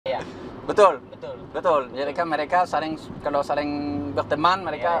Betul, Betul. betul. Jadi kan mereka kalau saling berteman,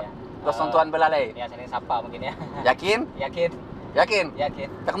 mereka bersentuhan belalai. Ya, saling sapa mungkin ya. Yakin? Yakin? Yakin? Yakin.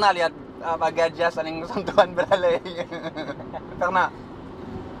 Pernah lihat gajah saling sentuhan belalai? Pernah?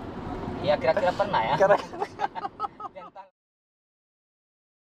 Ya, kira-kira pernah ya.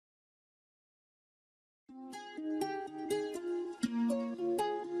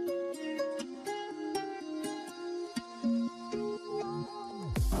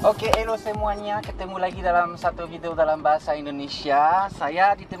 Oke, hello semuanya. Ketemu lagi dalam satu video dalam bahasa Indonesia.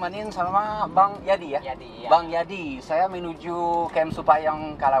 Saya ditemanin sama Bang Yadi ya? Yadi, ya. Bang Yadi, saya menuju Kalaweit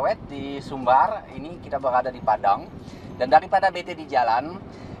Supayang Kalaweit di Sumbar. Ini kita berada di Padang. Dan daripada bete di jalan,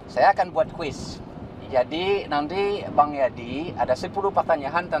 saya akan buat kuis. Jadi nanti Bang Yadi ada 10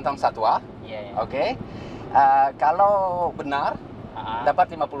 pertanyaan tentang satwa. Iya, ya. Oke. Kalau benar,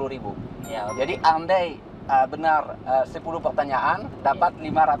 dapat 50.000. Ya, Jadi andai benar 10 pertanyaan dapat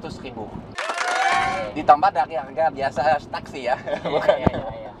 500.000. Ditambah dari harga biasa taksi ya. Bukan.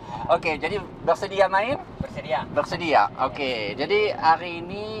 Ya. Oke, jadi bersedia main? Bersedia. Bersedia. Oke. Jadi hari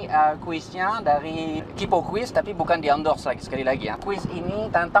ini kuisnya dari Kipo Quiz, tapi bukan di endorse lagi sekali lagi ya. Kuis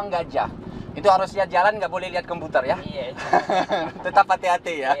ini tentang gajah. Itu harus lihat jalan, nggak boleh lihat komputer ya. Iya. Tetap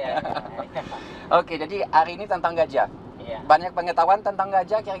hati-hati ya. Iya. Oke, jadi hari ini tentang gajah. Iya. Banyak pengetahuan tentang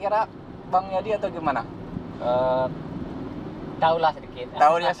gajah kira-kira Bang Yadi atau gimana? Tahulah sedikit.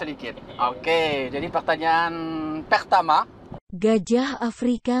 Tahunya sedikit. Oke, jadi pertanyaan pertama. Gajah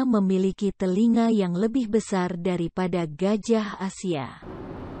Afrika memiliki telinga yang lebih besar daripada gajah Asia.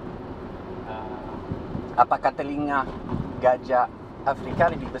 Apakah telinga gajah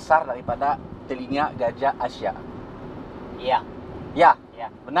Afrika lebih besar daripada telinga gajah Asia? Iya. Ya, Iya.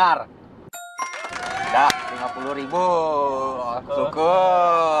 benar. Dah, 50.000.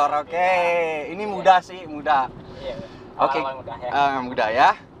 Syukur. Oke, ini mudah sih, mudah. Iya. Oke, Mudah ya. mudah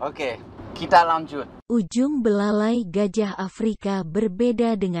ya. Oke, kita lanjut. Ujung belalai gajah Afrika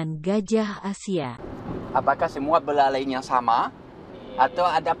berbeda dengan gajah Asia. Apakah semua belalainya sama atau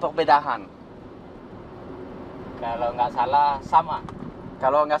ada perbedaan? Kalau nggak salah sama.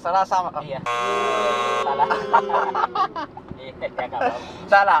 Kalau nggak salah sama. Iya. Salah. Iya, nggak apa-apa.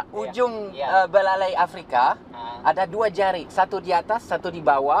 Salah. Iya. Ujung Iya. belalai Afrika ada 2 jari, satu di atas, satu di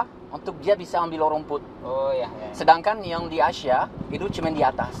bawah, untuk dia bisa ambil rumput. Oh iya. Sedangkan yang di Asia itu cuma di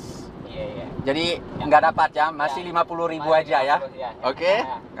atas. Iya. Jadi nggak dapat ya, masih 50.000 aja ya. Oke,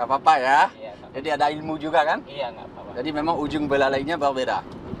 nggak apa-apa ya. Iya. Jadi ada ilmu juga kan. Iya, nggak apa-apa. Jadi memang ujung belalainya berbeda.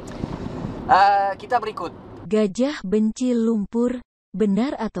 Kita berikut. Gajah benci lumpur,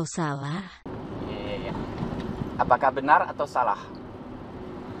 benar atau salah? Iya. Apakah benar atau salah?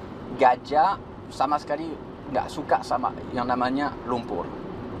 Gajah sama sekali nggak suka sama yang namanya lumpur.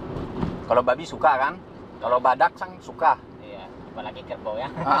 Kalau babi suka kan? Kalau badak sang suka. Iya, apalagi kerbau ya.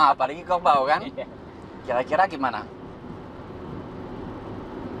 Apalagi kerbau kan? Iya. Kira-kira gimana?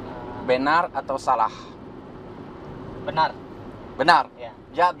 Benar atau salah? Benar. Benar. Iya.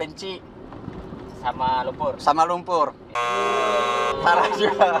 Dia benci Sama lumpur. sama lumpur. Salah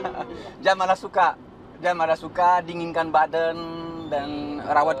juga. Dia malah suka. Dia malah suka dinginkan badan dan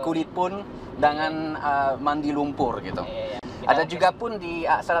rawat kulit pun dengan mandi lumpur gitu. Iya. Ada juga pun di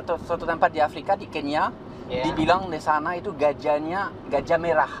suatu tempat di Afrika, di Kenya, dibilang di sana itu gajahnya gajah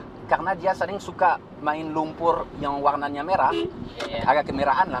merah karena dia sering suka main lumpur yang warnanya merah, agak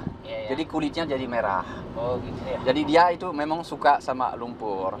kemerahan lah. Iya. Jadi kulitnya jadi merah. Oh gitu ya. Jadi dia itu memang suka sama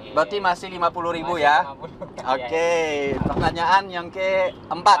lumpur. Iya. Berarti masih 50.000 ya. Oke, pertanyaan yang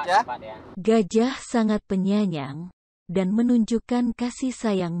keempat ya. Gajah sangat penyayang dan menunjukkan kasih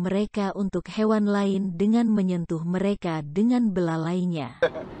sayang mereka untuk hewan lain dengan menyentuh mereka dengan belalainya.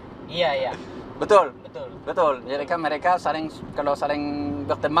 Iya. Betul. Betul. Jadi kan mereka kalau saling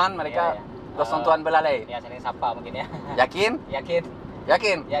berteman, mereka bersentuhan belalai. Ya, saling sapa mungkin ya. Yakin? Yakin?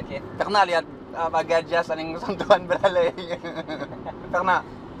 Yakin? Yakin. Pernah lihat gajah saling sentuhan belalai? Pernah?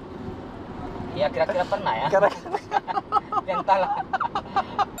 Ya, kira-kira pernah ya. Entahlah.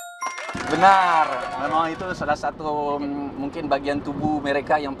 Benar, memang itu salah satu mungkin bagian tubuh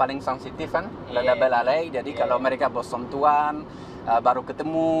mereka yang paling sensitif kan, ada belalai. Jadi kalau mereka bersentuhan, baru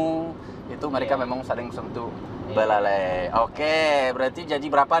ketemu, itu mereka memang saling sentuh belalai. Oke, berarti jadi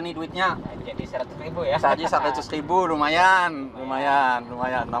berapa nih duitnya? Jadi 100.000 ya. Saja 100.000, lumayan,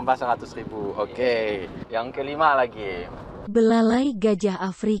 nambah 100.000. Oke, yang kelima lagi. Belalai gajah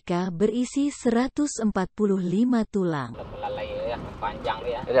Afrika berisi 145 tulang. Belalai ya, panjang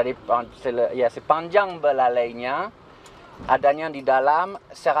ya. Dari sepanjang belalainya adanya di dalam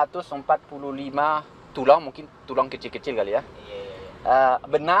 145 tulang, mungkin tulang kecil-kecil kali ya. Iya.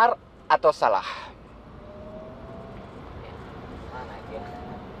 Benar atau salah? Mana dia?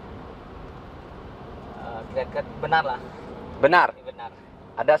 Kira-kira benar lah. Benar. Benar.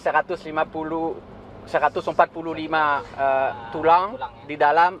 Ada 145 tulang di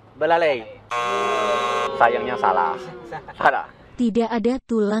dalam belalai. Sayangnya salah. Salah. Tidak ada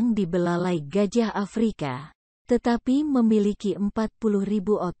tulang di belalai gajah Afrika, tetapi memiliki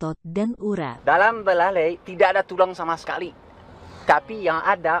 40.000 otot dan urat. Dalam belalai tidak ada tulang sama sekali. Tapi yang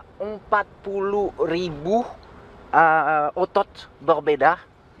ada 40.000 otot berbeda.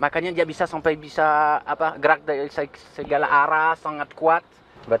 Makanya dia bisa gerak dari segala arah, sangat kuat.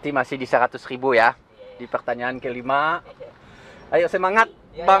 Berarti masih di 100.000 ya. Di pertanyaan kelima. Ayo semangat,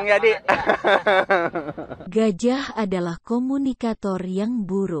 Bang Yadi. Gajah adalah komunikator yang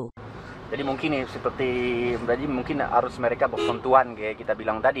buruk. Jadi mungkin mungkin harus mereka bersentuhan kayak kita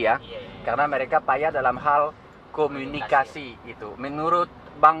bilang tadi ya. Karena mereka payah dalam hal komunikasi itu. Menurut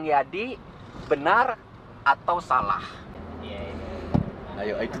Bang Yadi, benar atau salah?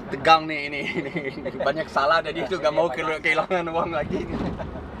 Ayo, itu tegang nih ini. Banyak salah jadi itu gak mau kehilangan uang lagi.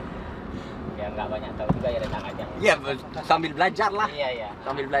 Ya nggak banyak tahu juga ya tentang ajak. Iya, sambil belajar lah. Iya.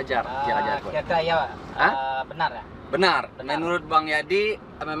 Sambil belajar. Kira-kira ya, benar ya? Benar. Menurut Bang Yadi,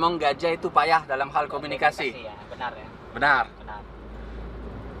 memang gajah itu payah dalam hal komunikasi. Ya, benar ya. Benar. Benar.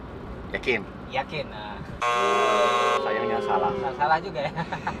 Yakin? Yakin. Sayangnya salah. Salah juga ya.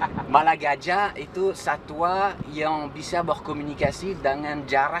 Malah gajah itu satwa yang bisa berkomunikasi dengan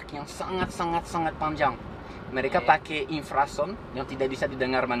jarak yang sangat panjang. Mereka pakai infrasound yang tidak bisa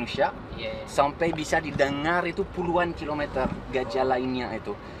didengar manusia, sampai bisa didengar itu puluhan kilometer gajah lainnya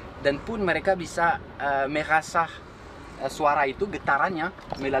itu. Dan pun mereka bisa merasa suara itu getarannya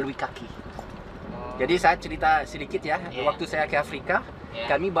melalui kaki. Jadi saya cerita sedikit ya, waktu saya ke Afrika,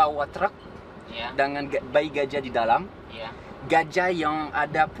 kami bawa truk dengan bayi gajah di dalam. Gajah yang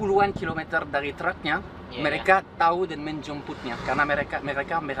ada puluhan kilometer dari truknya, mereka tahu dan menjemputnya karena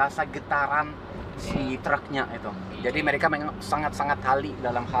mereka merasa getaran si truknya itu. Jadi mereka sangat ahli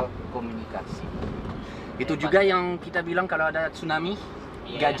dalam hal komunikasi. Itu juga yang kita bilang kalau ada tsunami,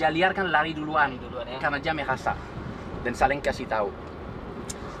 gajah liar kan lari duluan karena dia merasa dan saling kasih tahu.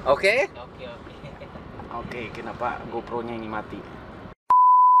 Oke? Oke, kenapa GoPro-nya ini mati?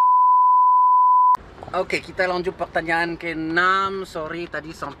 Oke, kita lanjut pertanyaan ke-6. Sorry,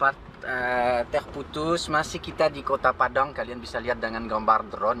 tadi sempat terputus. Masih kita di kota Padang. Kalian bisa lihat dengan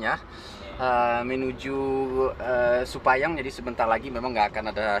gambar drone ya. Menuju Supayang. Jadi sebentar lagi memang nggak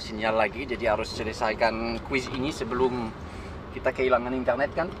akan ada sinyal lagi. Jadi harus selesaikan quiz ini sebelum kita kehilangan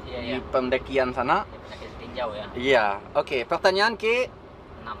internet kan. Di pendakian sana. Tinjau ya. Iya. Oke, pertanyaan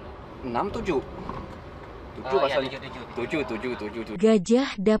ke-6. 7. 7.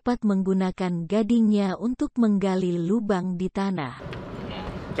 Gajah dapat menggunakan gadingnya untuk menggali lubang di tanah.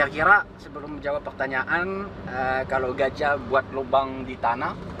 Kira-kira sebelum menjawab pertanyaan, kalau gajah buat lubang di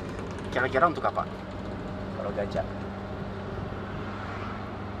tanah, kira-kira untuk apa? Kalau gajah?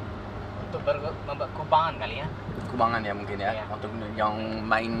 Untuk membuat kubangan kali ya? Kubangan ya mungkin ya, untuk yang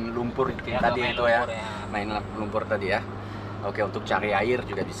main lumpur tadi itu ya, main lumpur tadi ya. Oke, untuk cari air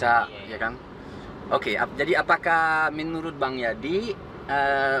juga bisa, ya kan? Oke, jadi apakah menurut Bang Yadi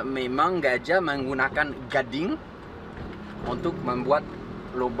memang gajah menggunakan gading untuk membuat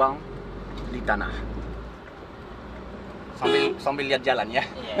lubang di tanah? Sambil lihat jalan ya.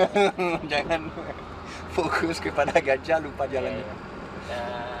 Jangan fokus kepada gajah, lupa jalannya.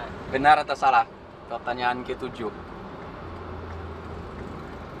 Benar atau salah? Pertanyaan ke-7.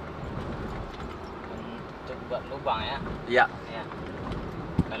 Untuk buat lubang ya? Iya.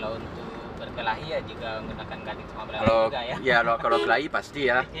 Kalau untuk berkelahi ya juga menggunakan gading sama belalai juga ya. Ya, kalau kelahi pasti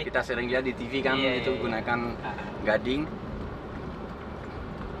ya. Kita sering lihat di TV kan itu gunakan gading.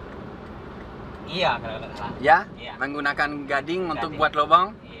 Iya, kalau nggak salah. Ya, menggunakan gading untuk buat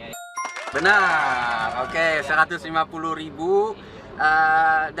lubang. Benar. Oke,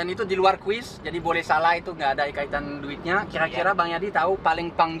 150.000. Dan itu di luar kuis, jadi boleh salah, itu nggak ada kaitan duitnya. Kira-kira Bang Yadi tahu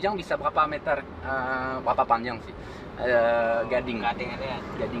paling panjang bisa berapa meter? Berapa panjang sih? Gading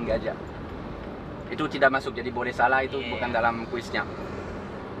gajah. Itu tidak masuk, jadi boleh salah, itu bukan dalam kuisnya.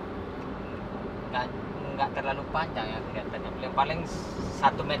 Nggak terlalu panjang ya kelihatannya, paling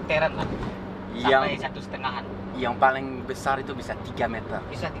 1 meteran lah, sampai 1,5-an. Yang paling besar itu bisa 3 meter.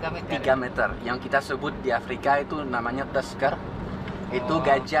 Bisa 3 meter? 3 meter, yang kita sebut di Afrika itu namanya tusker. Itu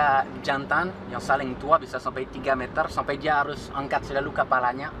gajah jantan yang saling tua, bisa sampai 3 meter, sampai dia harus angkat selalu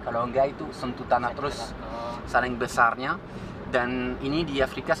kepalanya. Kalau enggak itu sentuh tanah terus, saling besarnya. Dan ini di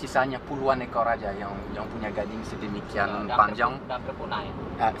Afrika sisanya puluhan ekor aja yang punya gading sedemikian panjang. Hampir punah ya?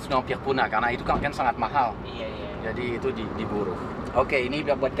 Hampir punah, karena itu kan sangat mahal. Iya. Jadi itu diburu. Oke, ini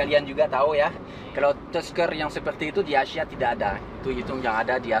buat kalian juga tahu ya. Kalau tusker yang seperti itu di Asia tidak ada. Itu yang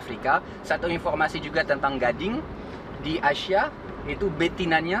ada di Afrika. Satu informasi juga tentang gading. Di Asia itu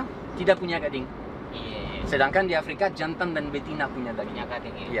betinanya tidak punya gading. Iya. Sedangkan di Afrika jantan dan betina punya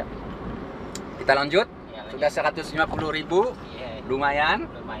gading. Iya. Kita lanjut. Ya, Sudah 150.000. Iya.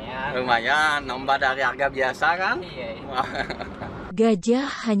 Lumayan. Nambah dari harga biasa kan? Iya.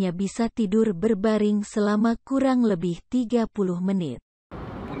 Gajah hanya bisa tidur berbaring selama kurang lebih 30 menit.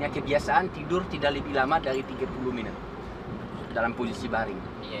 Punya kebiasaan tidur tidak lebih lama dari 30 menit dalam posisi baring.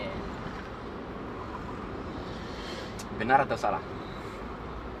 Iya. Benar atau salah?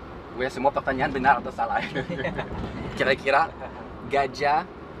 Semua pertanyaan benar atau salah? Kira-kira gajah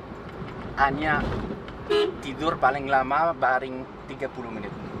hanya tidur paling lama baring 30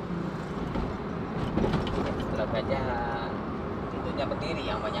 menit. Kalau gajah tidurnya berdiri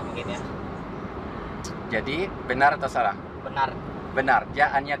yang banyak mungkin ya. Jadi benar atau salah? Benar. Dia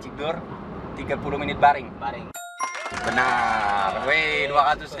hanya tidur 30 menit baring. Benar.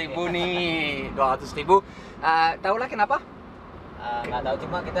 200.000 nih. 200.000. Tahulah kenapa? Nggak tahu,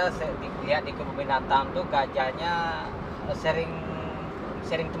 cuma kita lihat di kebun binatang tuh gajahnya sering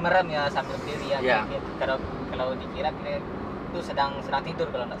merem ya sambil berdiri ya. Yeah. Kalau dikira itu sedang tidur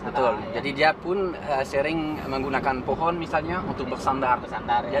kalau nggak salah. Betul. Ya. Jadi dia pun sering menggunakan pohon misalnya untuk bersandar.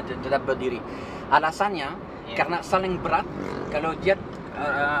 Ya. Dia tetap berdiri. Alasannya karena saling berat. Kalau dia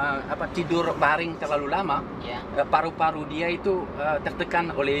tidur baring terlalu lama, paru-paru dia itu tertekan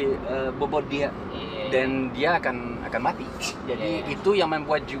oleh bobot dia. Dan dia akan mati. Jadi itu yang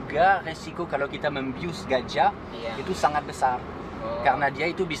membuat juga resiko kalau kita membius gajah itu sangat besar. Karena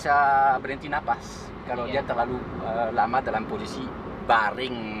dia itu bisa berhenti napas kalau dia terlalu lama dalam posisi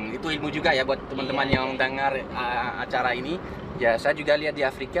baring. Itu ilmu juga ya buat teman-teman yang dengar acara ini. Ya, saya juga lihat di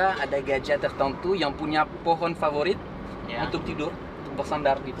Afrika ada gajah tertentu yang punya pohon favorit untuk tidur, untuk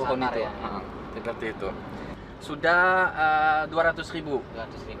bersandar di pohon itu. Seperti itu. Sudah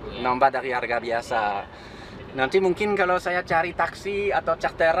 200.000. Nambah dari harga biasa. Nanti mungkin kalau saya cari taksi atau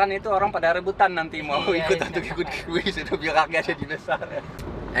charteran itu orang pada rebutan nanti mau ikut kuis itu biar harga jadi besar.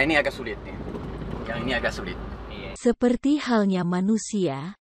 Nah, ini agak sulit nih. Yang ini agak sulit. Seperti halnya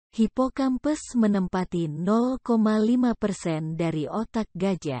manusia, hipokampus menempati 0,5% dari otak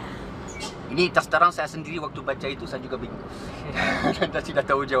gajah. Ini terus terang saya sendiri waktu baca itu saya juga bingung. Dan tidak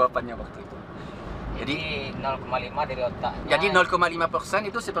tahu jawabannya waktu itu. Jadi 0,5 dari otaknya. Jadi 0,5%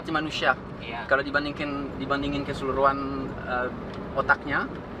 itu seperti manusia. Iya. Kalau dibandingin keseluruhan otaknya,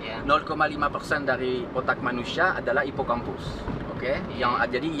 0,5% dari otak manusia adalah hipokampus. Oke? Yang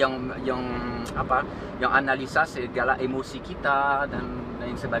analisa segala emosi kita dan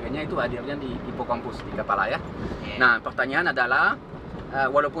lain sebagainya itu hadirnya di hipokampus di kepala ya. Nah, pertanyaan adalah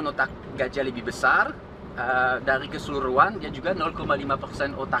walaupun otak gajah lebih besar, dari keseluruhan dia juga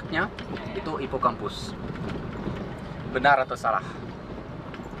 0,5% otaknya itu hipokampus. Benar atau salah?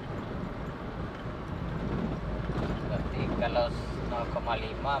 Berarti kalau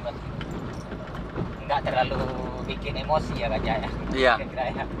 0,5 berarti nggak terlalu bikin emosi ya gajah ya. Iya.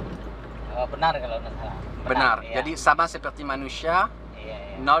 Benar kalau nggak salah. Benar. Ya. Jadi sama seperti manusia,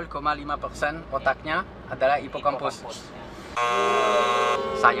 0,5% otaknya adalah hipokampus.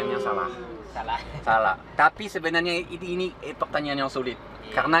 Sayangnya salah. Salah. Tapi sebenarnya ini pertanyaan yang sulit.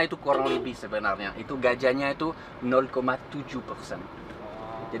 Karena itu kurang lebih sebenarnya. Itu gajahnya itu 0,7%.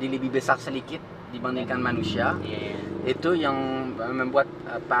 Jadi lebih besar sedikit dibandingkan manusia. Itu yang membuat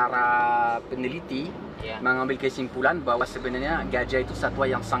para peneliti mengambil kesimpulan bahwa sebenarnya gajah itu satwa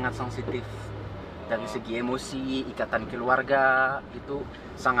yang sangat sensitif. Dari segi emosi, ikatan keluarga, itu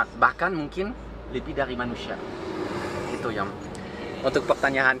sangat. Bahkan mungkin lebih dari manusia. Itu yang... Untuk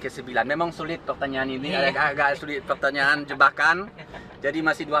pertanyaan ke-9, memang sulit pertanyaan ini, agak sulit pertanyaan jebakan. Jadi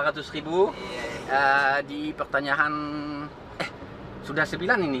masih 200.000 di pertanyaan sudah 9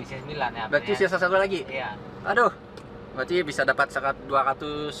 ini. 9 ya. Berarti sisa satu lagi. Iya. Aduh. Berarti bisa dapat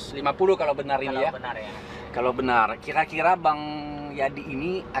 250 kalau benar ini ya. Benar ya. Kalau benar, kira-kira Bang Yadi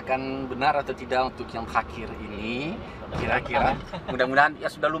ini akan benar atau tidak untuk yang terakhir ini? Kira-kira. Mudah-mudahan ya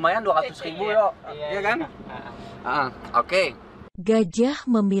sudah lumayan 200.000 yuk. Iya kan? Oke. Gajah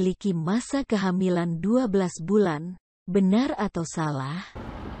memiliki masa kehamilan 12 bulan, benar atau salah?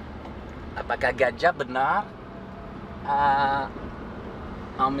 Apakah gajah benar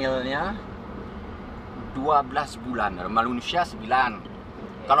hamilnya 12 bulan, manusia 9.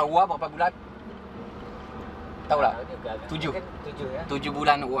 Kalau uang berapa bulan? Tahu lah? 7. 7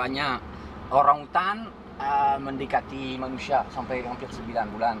 bulan uangnya. Orang utan mendekati manusia sampai hampir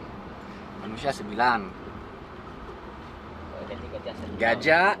 9 bulan. Manusia 9.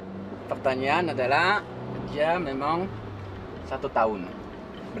 Gajah, pertanyaan adalah dia memang 1 tahun.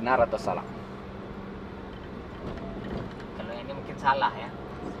 Benar atau salah? Kalau ini mungkin salah ya.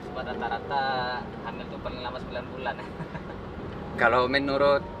 Sebab rata-rata hamil itu paling lama 9 bulan. Kalau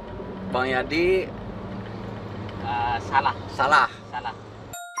menurut Bang Yadi, Salah. salah. Salah.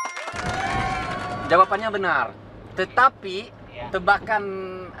 Jawabannya benar. Tetapi Ya. tebakan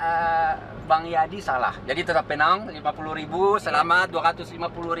Bang Yadi salah. Jadi tetap menang 50.000, selamat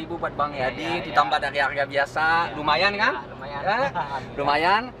 250.000 buat Bang Ya, Yadi, ya, ditambah ya. dari harga biasa. Ya, Lumayan kan? ya, lumayan. Ya,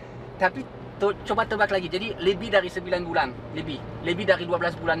 lumayan. Tapi coba tebak lagi. Jadi lebih dari 9 bulan, lebih dari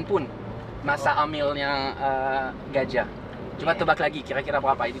 12 bulan pun masa hamilnya gajah. Coba Ya. tebak lagi kira-kira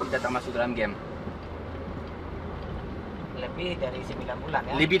berapa? Ini tidak termasuk dalam game. Lebih dari 9 bulan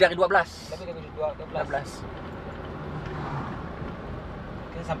ya. Lebih dari 12. Lebih dari 12. 12.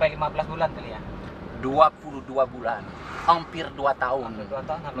 Mungkin sampai 15 bulan kali ya. 22 bulan. Hampir 2 tahun. Hampir 2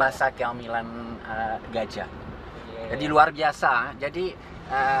 tahun hampir. Masa kehamilan gajah. Iya, Jadi iya. luar biasa. Jadi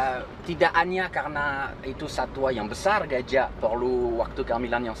tidak hanya karena itu satwa yang besar, gajah perlu waktu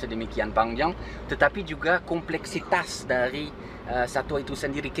kehamilan yang sedemikian panjang, tetapi juga kompleksitas dari satwa itu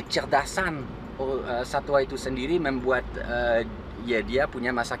sendiri, kecerdasan satwa itu sendiri membuat ya dia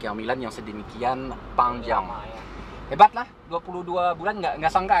punya masa kehamilan yang sedemikian panjang. Lama, ya. Hebat lah, 22 bulan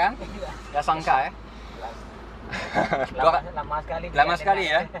nggak sangka kan? Nggak sangka ya? Lama sekali. Lama sekali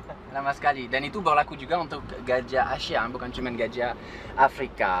ya, lama sekali. Dan itu berlaku juga untuk gajah Asia, bukan cuma gajah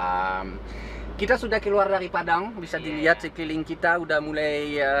Afrika. Kita sudah keluar dari Padang, bisa dilihat sekeliling kita udah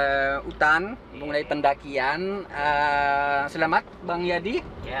mulai hutan, mulai pendakian. Selamat Bang Yadi,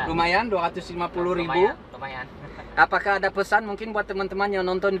 Ya. lumayan 250.000. Lumayan. Apakah ada pesan mungkin buat teman-teman yang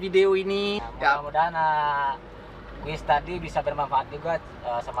nonton video ini? Ya, mudah-mudahan kuis tadi bisa bermanfaat juga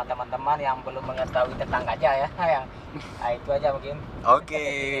sama teman-teman yang belum mengetahui tentang gajah ya. Yang itu aja mungkin. Oke,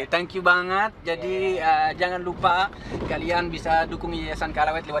 thank you banget. Jadi jangan lupa kalian bisa dukung Yayasan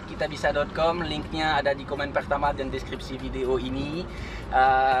Kalaweit lewat kitabisa.com. Linknya ada di komen pertama dan deskripsi video ini.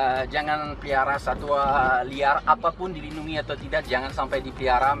 Jangan pelihara satwa liar apapun, dilindungi atau tidak, jangan sampai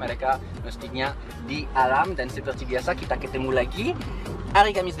dipelihara. Mereka mestinya di alam. Dan seperti biasa kita ketemu lagi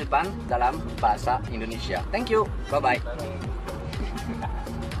hari Kamis depan dalam bahasa Indonesia. Thank you, bye-bye.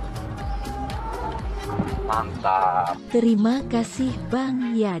 Mantap. Terima kasih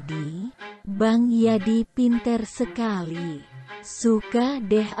Bang Yadi. Bang Yadi pinter sekali. Suka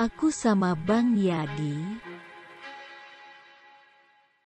deh aku sama Bang Yadi.